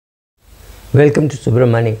Welcome to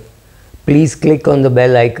Subramani. Please click on the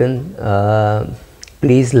bell icon.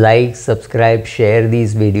 Please like, subscribe, share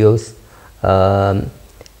these videos.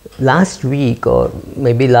 Last week or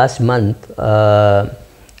maybe last month, I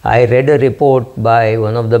read a report by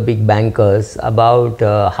one of the big bankers about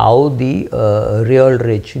how the real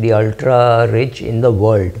rich, the ultra rich in the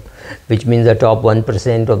world, which means the top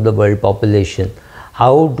 1% of the world population,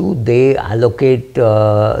 how do they allocate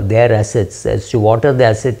their assets, as to what are the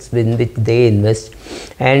assets in which they invest.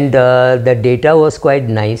 And the data was quite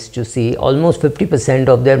nice to see. Almost 50%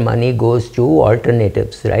 of their money goes to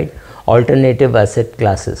alternatives, right? Alternative asset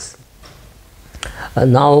classes.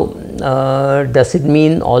 Now, does it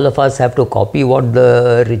mean all of us have to copy what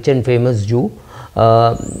the rich and famous do?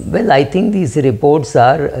 Well, I think these reports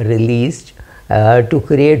are released to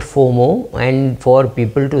create FOMO and for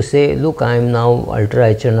people to say, look, I am now ultra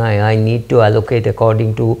rich and I need to allocate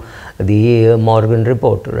according to the Morgan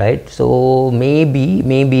report, right? So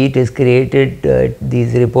maybe it is created,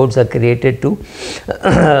 these reports are created to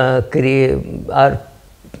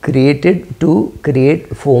create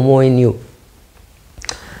FOMO in you.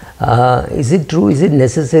 Is it true? Is it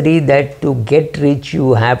necessary that to get rich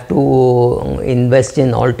you have to invest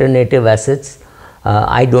in alternative assets?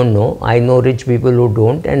 I don't know. I know rich people who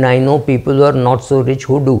don't, and I know people who are not so rich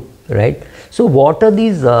who do, right? So what are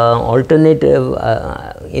these alternative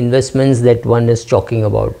investments that one is talking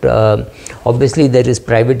about? Obviously there is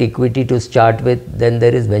private equity to start with, then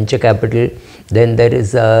there is venture capital, then there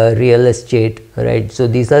is real estate, right? So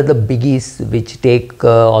these are the biggies which take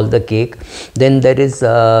all the cake. Then there is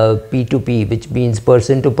P2P, which means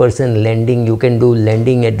person to person lending. You can do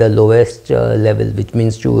lending at the lowest level, which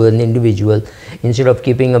means to an individual. Instead of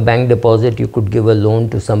keeping a bank deposit, you could give a loan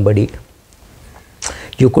to somebody.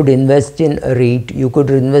 You could invest in a REIT, you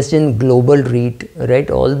could invest in global REIT, right?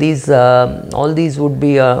 All these would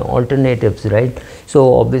be alternatives, right?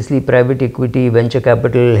 So obviously private equity, venture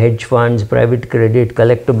capital, hedge funds, private credit,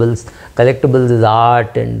 collectibles is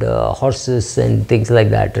art and horses and things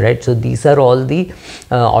like that, right? So these are all the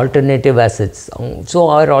alternative assets. So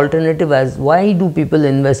our alternative why do people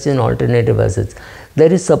invest in alternative assets?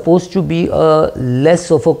 There is supposed to be a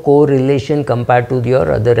less of a correlation compared to your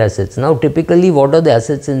other assets. Now typically what are the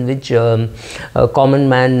assets in which a common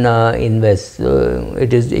man invests?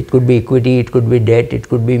 It could be equity, it could be debt, it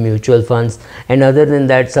could be mutual funds, and other than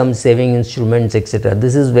that some saving instruments, etc.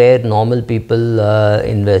 This is where normal people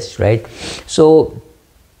invest, right? So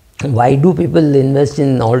why do people invest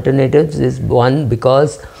in alternatives? Is one,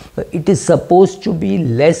 because it is supposed to be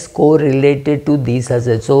less correlated to these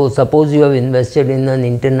assets. So suppose you have invested in an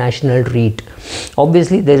international REIT.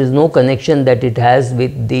 Obviously there is no connection that it has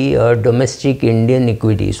with the domestic Indian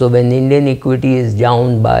equity. So when Indian equity is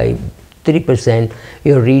down by 3%,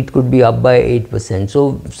 your REIT could be up by 8%.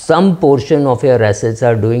 So some portion of your assets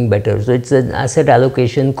are doing better. So it's an asset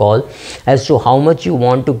allocation call as to how much you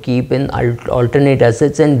want to keep in alternate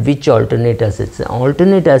assets and which alternate assets.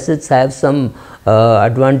 Alternate assets have some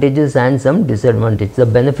advantages and some disadvantages. The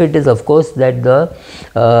benefit is of course that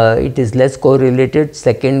it is less correlated.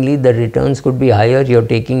 Secondly, the returns could be higher. You're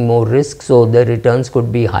taking more risk, so the returns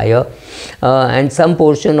could be higher, and some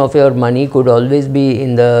portion of your money could always be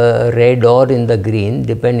in the red or in the green,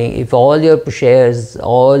 depending. If all your shares,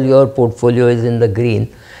 all your portfolio is in the green,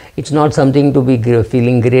 it's not something to be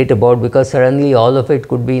feeling great about, because suddenly all of it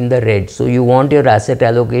could be in the red. So you want your asset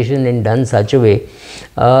allocation done in such a way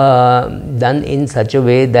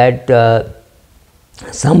that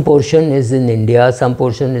some portion is in India, some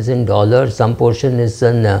portion is in dollars, some portion is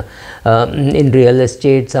in real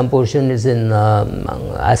estate, some portion is in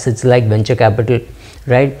assets like venture capital,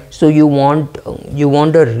 right? So you want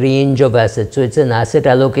a range of assets. So it's an asset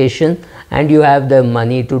allocation and you have the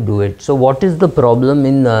money to do it. So what is the problem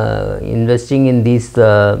in investing in these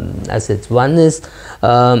assets? One is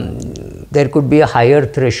there could be a higher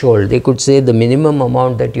threshold. They could say the minimum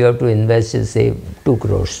amount that you have to invest is, say, 2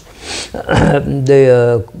 crores.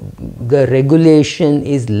 The regulation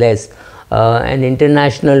is less. And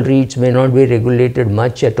international REITs may not be regulated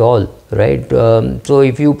much at all, right? So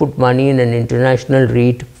if you put money in an international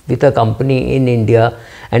REIT with a company in India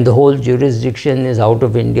and the whole jurisdiction is out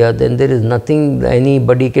of India, then there is nothing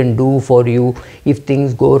anybody can do for you if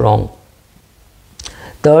things go wrong.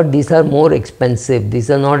 Third, these are more expensive.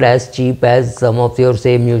 These are not as cheap as some of your,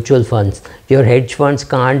 say, mutual funds. Your hedge funds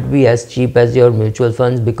can't be as cheap as your mutual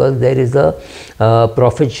funds, because there is a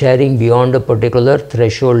profit sharing beyond a particular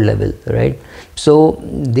threshold level, right? So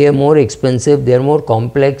they are more expensive, they are more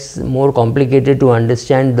complex, more complicated to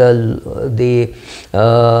understand. The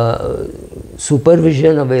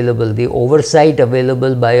supervision available, the oversight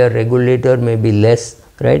available by a regulator may be less,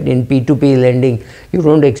 right? In P2P lending, you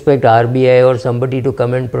don't expect RBI or somebody to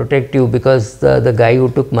come and protect you because the guy who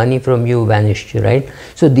took money from you vanished, right?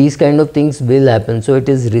 So these kind of things will happen. So it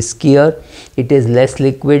is riskier, it is less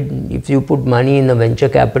liquid. If you put money in a venture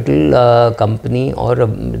capital company,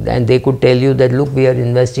 and they could tell you that, look, we are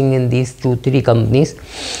investing in these 2-3 companies,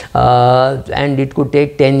 and it could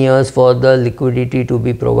take 10 years for the liquidity to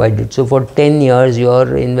be provided. So for 10 years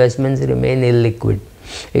your investments remain illiquid.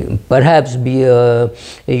 Perhaps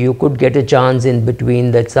you could get a chance in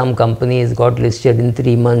between that some companies got listed in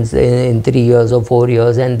 3 months, in 3 years or 4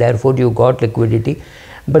 years, and therefore you got liquidity.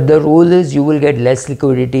 But the rule is you will get less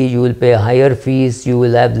liquidity, you will pay higher fees, you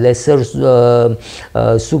will have lesser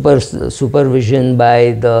supervision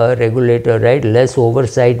by the regulator, right? Less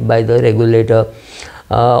oversight by the regulator.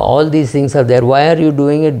 All these things are there. Why are you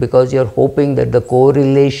doing it? Because you are hoping that the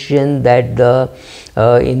correlation that the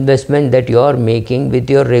investment that you are making with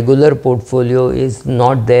your regular portfolio is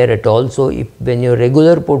not there at all. So when your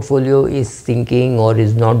regular portfolio is sinking or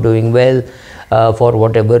is not doing well, for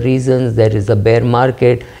whatever reasons, there is a bear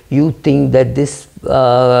market, you think that this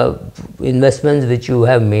investments which you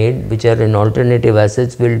have made, which are in alternative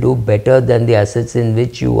assets, will do better than the assets in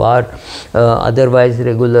which you are otherwise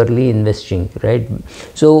regularly investing, right?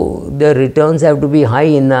 So the returns have to be high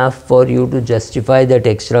enough for you to justify that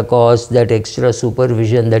extra cost, that extra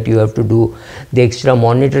supervision that you have to do, the extra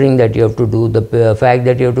monitoring that you have to do, the fact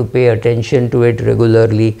that you have to pay attention to it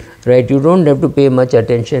regularly, right? You don't have to pay much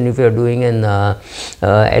attention if you are doing an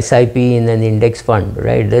SIP in an index fund,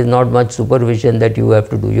 right? There is not much supervision that you have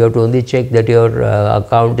to do. You have to only check that your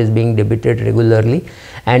account is being debited regularly,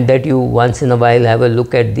 and that you once in a while have a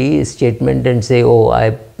look at the statement and say, oh,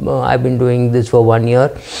 I've been doing this for 1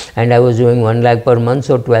 year and I was doing 1 lakh per month,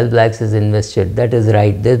 so 12 lakhs is invested. That is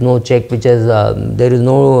right. There is no check which has, there is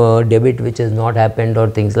no debit which has not happened or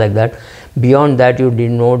things like that. Beyond that, you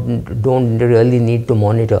don't really need to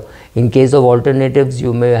monitor. In case of alternatives,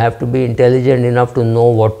 you may have to be intelligent enough to know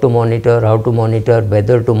what to monitor, how to monitor,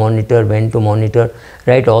 whether to monitor, when to monitor,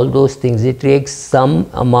 right? All those things. It takes some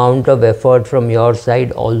amount of effort from your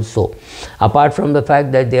side also, apart from the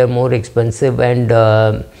fact that they are more expensive and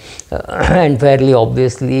fairly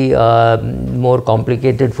obviously more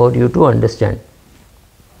complicated for you to understand.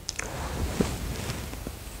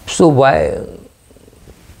 So why